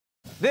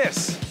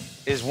This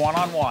is One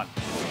on One.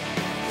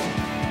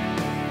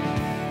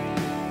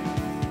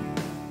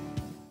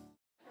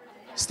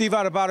 Steve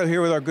Adubato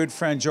here with our good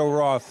friend Joe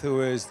Roth, who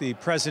is the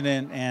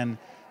president and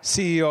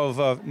CEO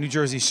of New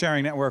Jersey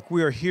Sharing Network.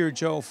 We are here,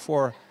 Joe,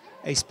 for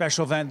a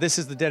special event. This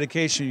is the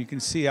dedication. You can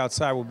see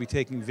outside. We'll be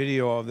taking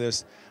video of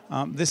this.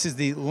 This is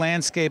the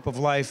Landscape of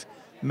Life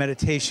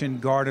Meditation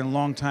Garden.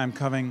 Long time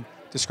coming.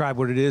 Describe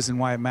what it is and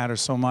why it matters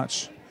so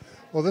much.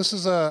 Well, this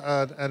is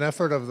an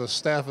effort of the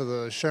staff of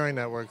the Sharing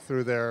Network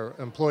through their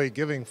employee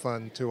giving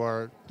fund to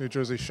our New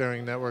Jersey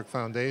Sharing Network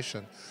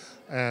Foundation.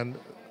 And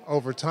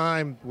over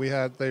time,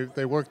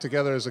 they worked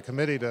together as a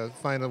committee to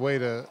find a way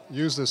to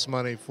use this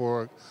money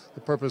for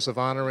the purpose of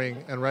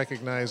honoring and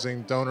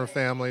recognizing donor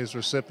families,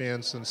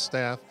 recipients, and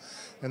staff.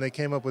 And they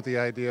came up with the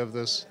idea of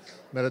this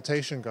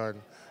meditation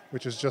garden,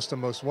 which is just a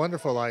most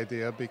wonderful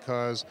idea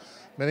because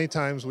many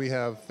times we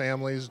have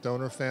families,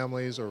 donor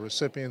families, or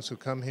recipients who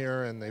come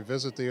here and they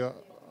visit the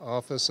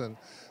office and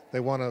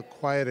they want a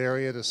quiet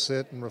area to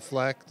sit and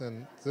reflect,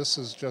 and this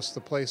is just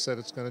the place that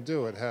it's going to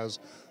do. It has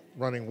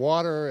running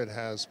water, it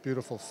has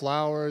beautiful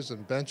flowers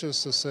and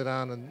benches to sit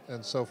on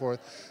and so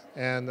forth,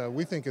 and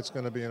we think it's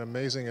going to be an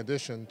amazing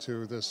addition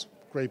to this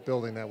great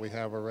building that we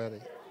have already.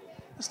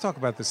 Let's talk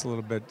about this a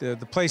little bit. The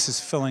place is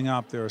filling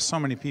up. There are so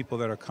many people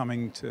that are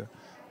coming to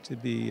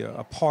be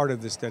a part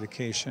of this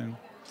dedication.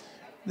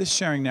 This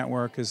Sharing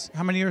Network is,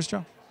 how many years,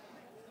 Joe?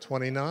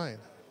 29.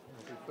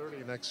 It'll be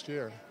 30 next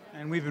year.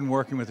 And we've been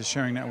working with the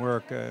Sharing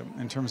Network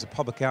in terms of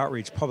public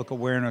outreach, public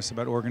awareness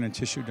about organ and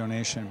tissue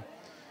donation.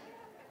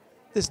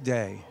 This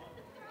day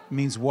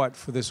means what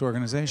for this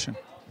organization?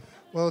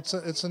 Well,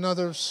 it's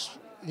another,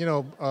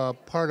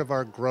 part of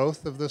our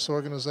growth of this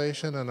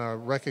organization and our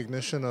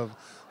recognition of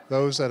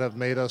those that have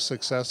made us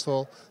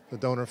successful, the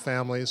donor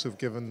families who've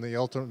given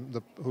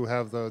who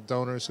have the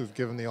donors who've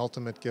given the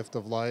ultimate gift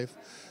of life.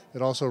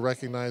 It also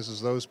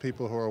recognizes those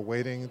people who are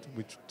waiting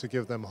to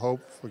give them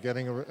hope for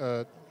getting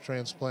a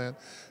transplant,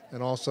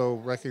 and also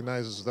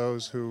recognizes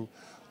those who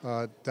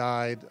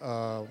died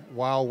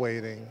while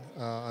waiting,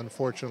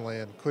 unfortunately,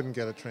 and couldn't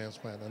get a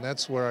transplant. And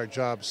that's where our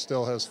job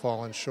still has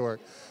fallen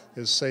short,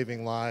 is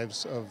saving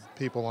lives of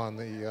people on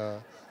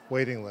the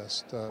waiting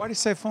list. Why do you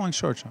say falling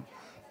short, John?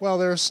 Well,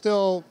 there are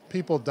still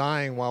people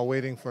dying while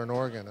waiting for an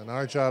organ, and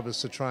our job is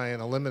to try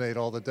and eliminate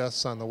all the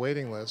deaths on the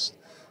waiting list.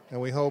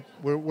 And we hope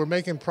we're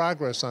making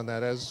progress on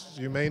that. As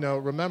you may know,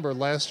 remember,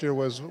 last year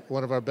was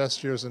one of our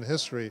best years in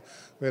history.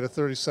 We had a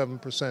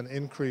 37%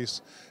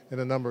 increase in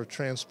the number of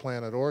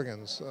transplanted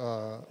organs.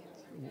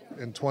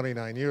 In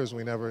 29 years,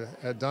 we never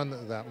had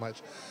done that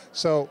much.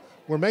 So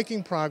we're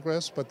making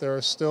progress, but there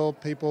are still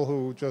people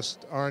who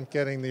just aren't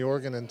getting the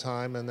organ in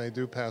time, and they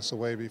do pass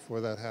away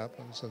before that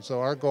happens. And so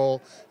our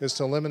goal is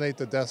to eliminate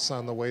the deaths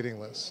on the waiting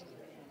list.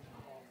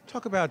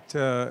 Talk about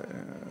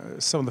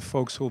some of the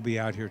folks who will be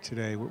out here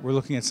today. We're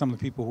looking at some of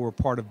the people who are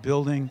part of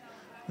building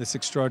this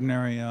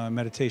extraordinary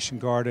meditation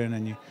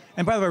garden.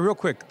 And by the way, real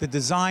quick, the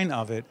design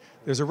of it,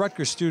 there's a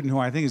Rutgers student who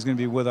I think is going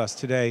to be with us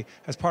today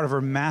as part of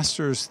her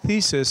master's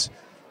thesis,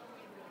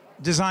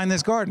 designed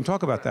this garden.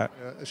 Talk about that.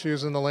 She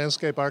was in the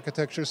landscape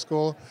architecture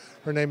school.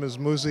 Her name is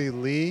Muzi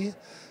Lee.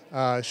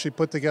 She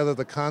put together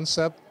the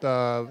concept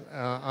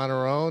on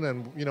her own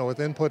and, with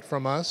input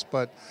from us,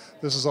 but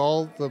this is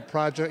all the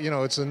project,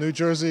 it's a New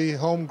Jersey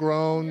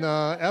homegrown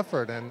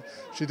effort, and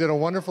she did a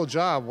wonderful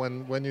job.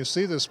 When you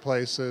see this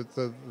place, it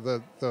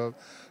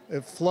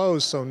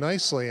flows so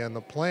nicely and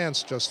the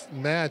plants just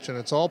match, and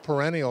it's all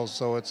perennials,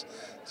 so it's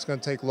going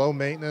to take low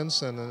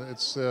maintenance, and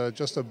it's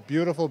just a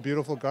beautiful,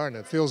 beautiful garden.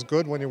 It feels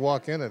good when you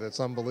walk in it. It's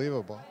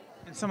unbelievable.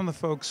 And some of the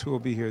folks who will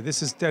be here,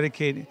 this is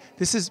dedicated,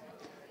 this is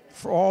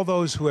for all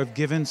those who have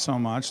given so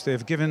much. They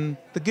have given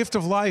the gift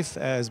of life,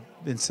 as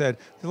been said.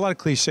 There's a lot of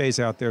cliches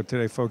out there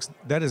today, folks.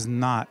 That is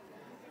not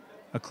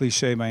a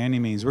cliche by any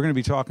means. We're going to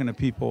be talking to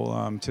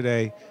people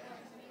today,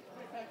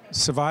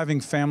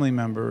 surviving family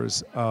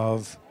members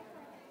of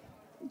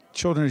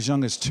children as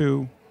young as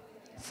 2,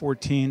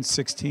 14,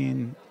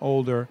 16,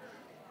 older,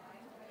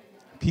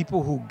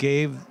 people who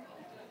gave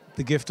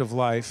the gift of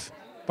life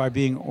by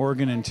being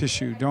organ and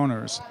tissue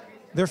donors.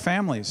 Their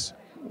families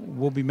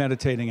will be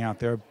meditating out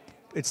there.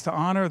 It's to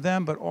honor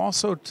them, but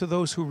also to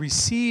those who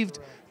received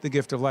the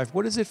gift of life.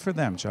 What is it for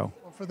them, Joe?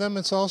 Well, for them,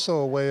 it's also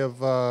a way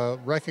of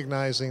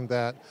recognizing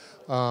that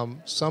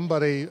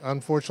somebody,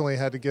 unfortunately,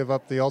 had to give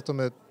up the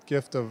ultimate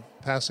gift of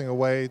passing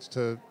away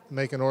to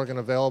make an organ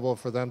available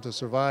for them to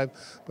survive,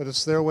 but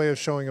it's their way of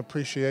showing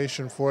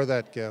appreciation for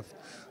that gift.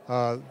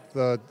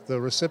 The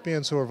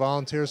recipients who are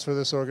volunteers for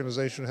this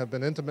organization have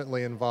been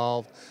intimately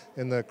involved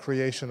in the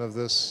creation of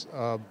this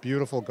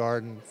beautiful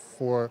garden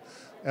for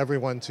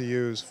everyone to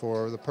use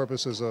for the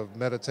purposes of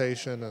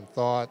meditation and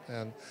thought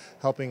and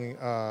helping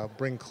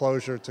bring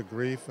closure to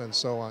grief and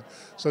so on.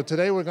 So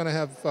today we're going to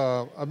have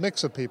a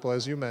mix of people,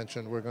 as you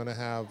mentioned. We're going to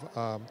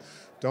have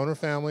donor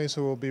families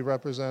who will be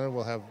represented.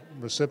 We'll have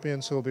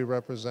recipients who will be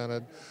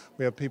represented.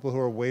 We have people who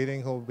are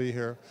waiting who will be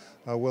here.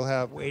 We'll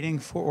have Waiting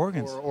for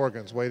organs.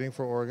 waiting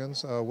for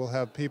organs. We'll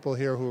have people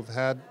here who've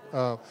had,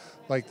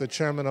 like the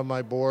chairman of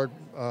my board,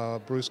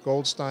 Bruce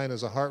Goldstein,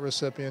 is a heart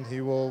recipient.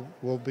 He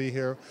will be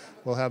here.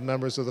 We'll have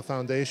members of the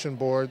foundation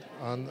board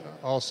on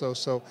also.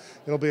 So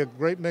it'll be a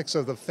great mix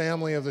of the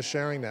family of the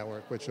Sharing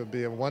Network, which will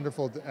be a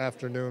wonderful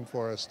afternoon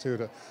for us too,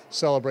 to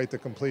celebrate the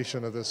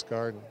completion of this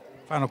garden.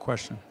 Final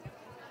question.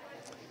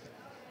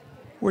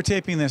 We're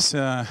taping this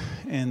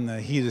in the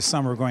heat of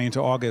summer going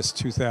into August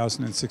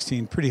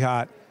 2016. Pretty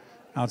hot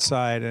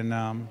outside, and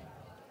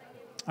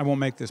I won't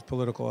make this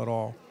political at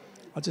all.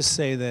 I'll just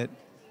say that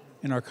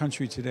in our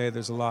country today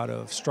there's a lot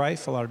of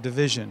strife, a lot of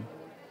division,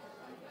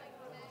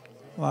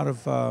 a lot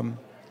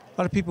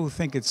of people who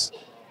think it's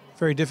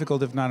very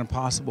difficult, if not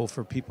impossible,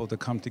 for people to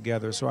come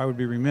together. So I would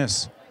be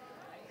remiss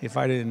if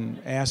I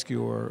didn't ask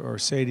you or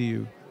say to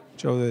you,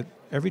 Joe, that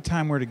every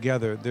time we're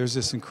together there's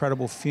this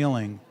incredible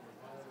feeling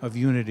of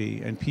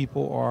unity, and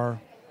people are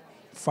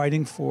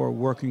fighting for,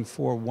 working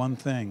for one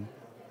thing: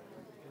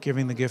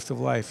 giving the gift of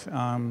life.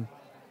 Am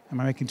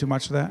I making too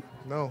much of that?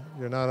 No,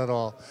 you're not at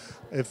all.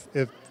 If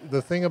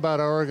the thing about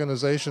our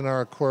organization are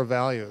our core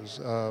values.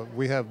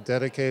 We have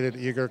dedicated,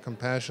 eager,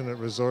 compassionate,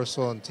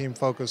 resourceful, and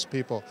team-focused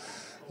people,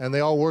 and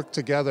they all work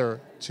together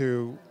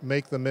to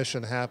make the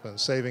mission happen,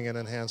 saving and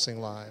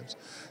enhancing lives.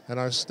 And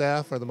our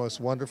staff are the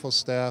most wonderful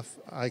staff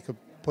I could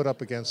put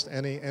up against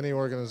any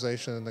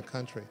organization in the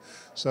country.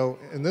 So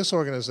in this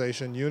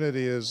organization,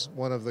 unity is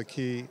one of the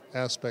key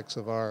aspects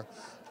of our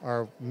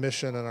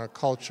mission and our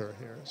culture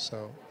here.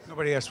 So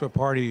nobody asked what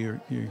party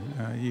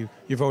you're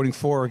voting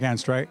for or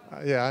against, right?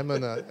 Yeah, I'm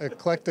an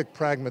eclectic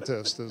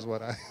pragmatist, is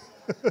what I.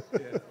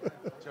 Yeah.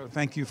 Joe,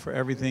 thank you for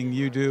everything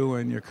you do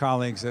and your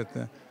colleagues at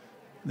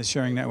the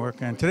Sharing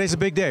Network. And today's a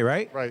big day,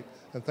 right? Right,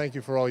 and thank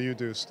you for all you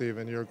do, Steve,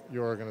 and your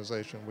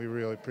organization. We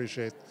really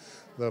appreciate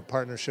the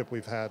partnership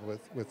we've had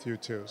with you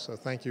too. So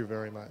thank you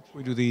very much.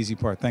 We do the easy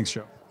part. Thanks,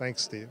 Joe.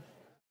 Thanks, Steve.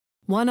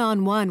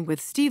 One-on-One with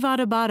Steve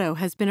Adubato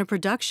has been a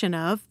production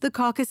of the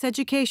Caucus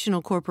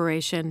Educational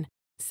Corporation,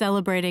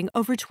 celebrating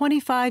over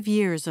 25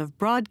 years of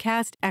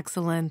broadcast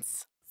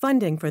excellence.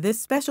 Funding for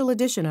this special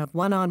edition of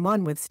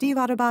One-on-One with Steve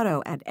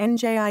Adubato at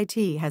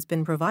NJIT has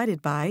been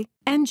provided by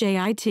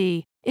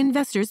NJIT,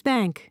 Investors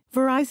Bank,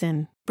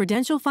 Verizon,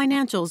 Prudential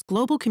Financial's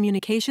Global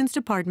Communications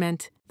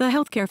Department, the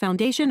Healthcare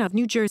Foundation of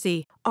New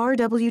Jersey,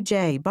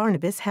 RWJ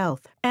Barnabas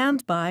Health,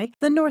 and by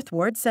the North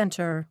Ward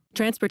Center.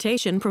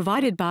 Transportation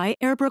provided by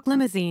Airbrook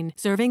Limousine,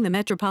 serving the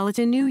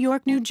metropolitan New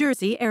York, New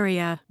Jersey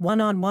area.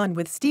 One-on-One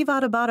with Steve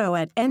Adubato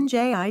at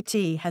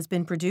NJIT has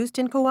been produced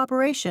in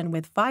cooperation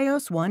with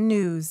FiOS One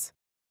News.